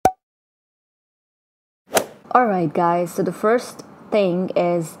Alright guys, so the first thing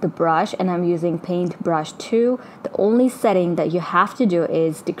is the brush, and I'm using paintbrush 2. The only setting that you have to do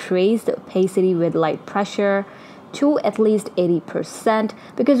is decrease the opacity with light pressure to at least 80%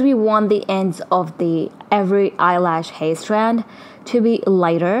 because we want the ends of the every eyelash hair strand to be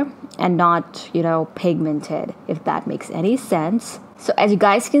lighter and not, pigmented, if that makes any sense. So as you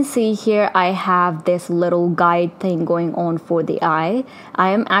guys can see here, I have this little guide thing going on for the eye.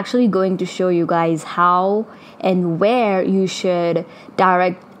 I am actually going to show you guys how and where you should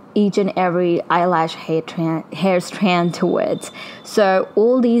direct each and every eyelash hair strand towards. So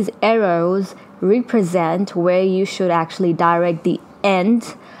all these arrows represent where you should actually direct the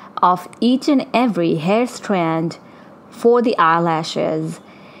end of each and every hair strand for the eyelashes,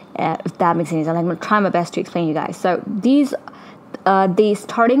 if that makes any sense. I'm going to try my best to explain you guys. So the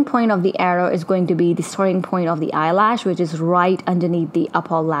starting point of the arrow is going to be the starting point of the eyelash, which is right underneath the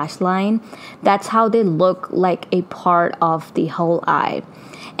upper lash line. That's how they look like a part of the whole eye.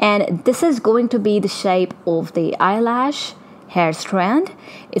 And this is going to be the shape of the eyelash hair strand.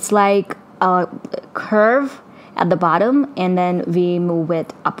 It's like a curve at the bottom, and then we move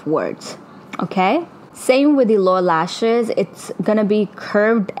it upwards. Okay? Same with the lower lashes. It's gonna be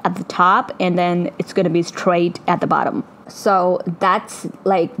curved at the top, and then it's gonna be straight at the bottom. So that's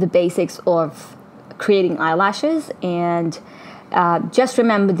like the basics of creating eyelashes. And just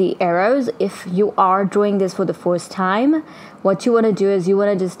remember the arrows. If you are drawing this for the first time, what you want to do is you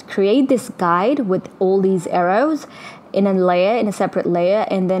want to just create this guide with all these arrows in a separate layer,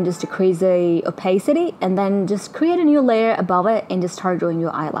 and then just decrease the opacity, and then just create a new layer above it and just start drawing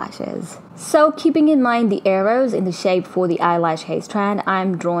your eyelashes. So keeping in mind the arrows in the shape for the eyelash hair strand,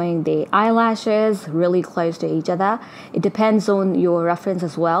 I'm drawing the eyelashes really close to each other. It depends on your reference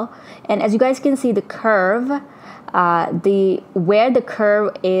as well. And as you guys can see, the curve, where the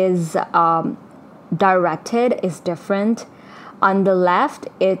curve is directed is different. On the left,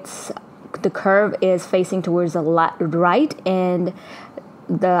 the curve is facing towards the right, and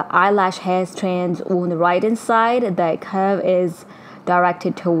the eyelash hair strands on the right hand side, the curve is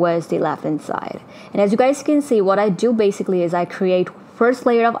directed towards the left hand side. And as you guys can see, what I do basically is I create first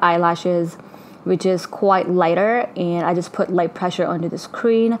layer of eyelashes, which is quite lighter, and I just put light pressure onto the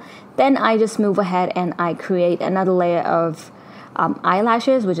screen. Then I just move ahead and I create another layer of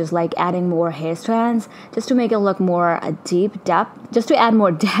eyelashes, which is like adding more hair strands just to make it look more depth, just to add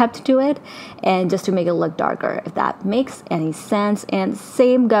more depth to it, and just to make it look darker, if that makes any sense. And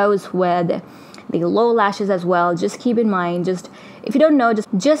same goes with the low lashes as well. Just keep in mind, if you don't know,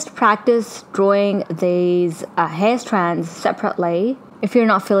 just practice drawing these hair strands separately if you're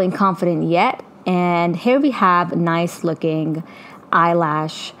not feeling confident yet. And here we have a nice looking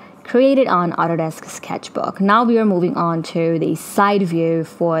eyelash created on Autodesk Sketchbook. Now we are moving on to the side view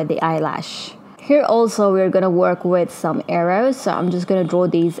for the eyelash. Here also we're going to work with some arrows. So I'm just going to draw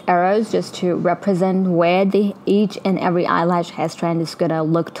these arrows just to represent where each and every eyelash hair strand is going to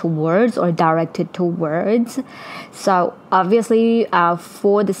look towards or directed towards. So obviously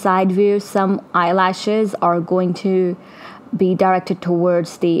for the side view, some eyelashes are going to be directed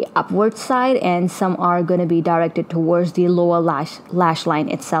towards the upward side, and some are going to be directed towards the lower lash line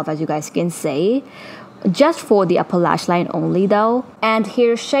itself, as you guys can see. Just for the upper lash line only though. And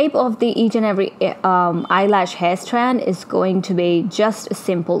here, shape of the each and every eyelash hair strand is going to be just a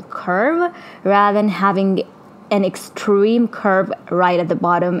simple curve rather than having an extreme curve right at the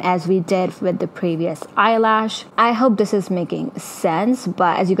bottom as we did with the previous eyelash. I hope this is making sense,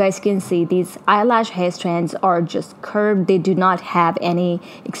 but as you guys can see, these eyelash hair strands are just curved. They do not have any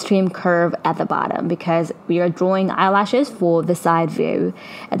extreme curve at the bottom because we are drawing eyelashes for the side view,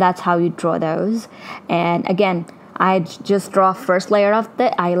 and that's how you draw those. And again, I just draw first layer of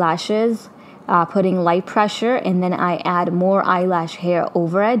the eyelashes, putting light pressure, and then I add more eyelash hair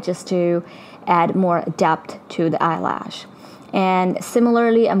over it just to add more depth to the eyelash. And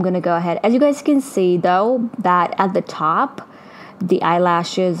similarly, I'm going to go ahead, as you guys can see though, that at the top the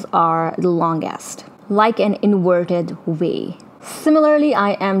eyelashes are the longest, like an inverted V. Similarly,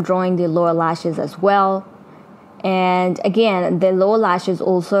 I am drawing the lower lashes as well. And again, the lower lashes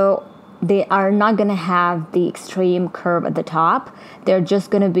also, they are not going to have the extreme curve at the top. They're just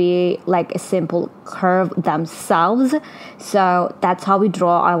going to be like a simple curve themselves. So that's how we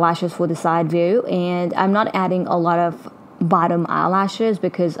draw eyelashes for the side view. And I'm not adding a lot of bottom eyelashes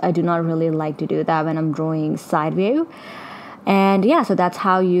because I do not really like to do that when I'm drawing side view. And yeah, so that's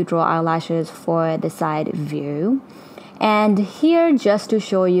how you draw eyelashes for the side view. And here, just to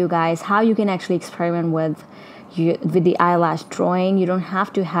show you guys how you can actually experiment with the eyelash drawing. You don't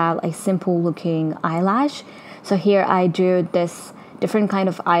have to have a simple looking eyelash. So here I drew this different kind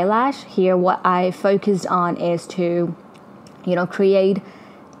of eyelash. Here what I focused on is to, create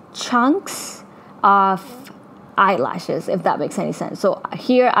chunks of eyelashes, if that makes any sense. So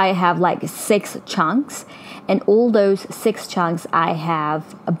here I have like 6 chunks, and all those 6 chunks I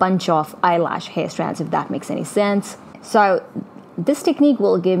have a bunch of eyelash hair strands, if that makes any sense. So this technique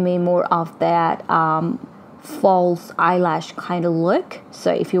will give me more of that false eyelash kind of look.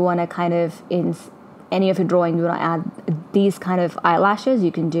 So if you want to kind of, in any of your drawing, you want to add these kind of eyelashes,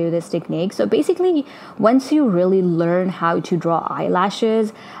 you can do this technique. So basically, once you really learn how to draw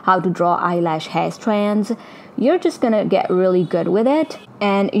eyelashes, how to draw eyelash hair strands, you're just gonna get really good with it,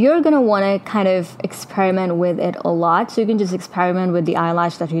 and you're gonna want to kind of experiment with it a lot. So you can just experiment with the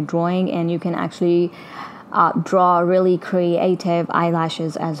eyelash that you're drawing, and you can actually draw really creative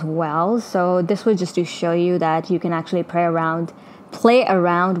eyelashes as well. So this was just to show you that you can actually play around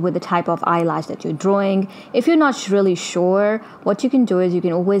with the type of eyelash that you're drawing. If you're not really sure, what you can do is you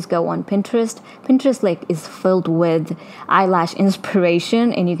can always go on Pinterest. Pinterest is filled with eyelash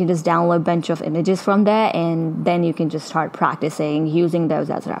inspiration, and you can just download a bunch of images from there, and then you can just start practicing using those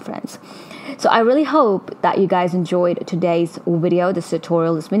as reference. So I really hope that you guys enjoyed today's video, this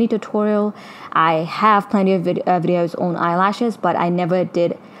mini tutorial. I have plenty of videos on eyelashes, but I never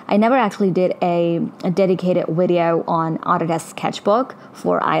actually did a dedicated video on Autodesk Sketchbook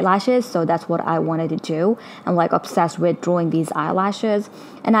for eyelashes, so that's what I wanted to do. I'm obsessed with drawing these eyelashes,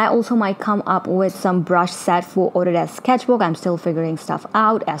 and I also might come up with some brush set for Autodesk Sketchbook. I'm still figuring stuff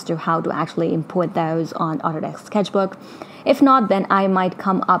out as to how to actually import those on Autodesk Sketchbook. If not, then I might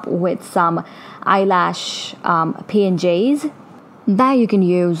come up with some eyelash PNGs that you can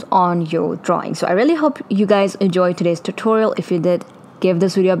use on your drawing. So I really hope you guys enjoyed today's tutorial. If you did, give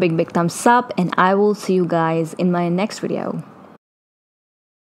this video a big thumbs up, and I will see you guys in my next video.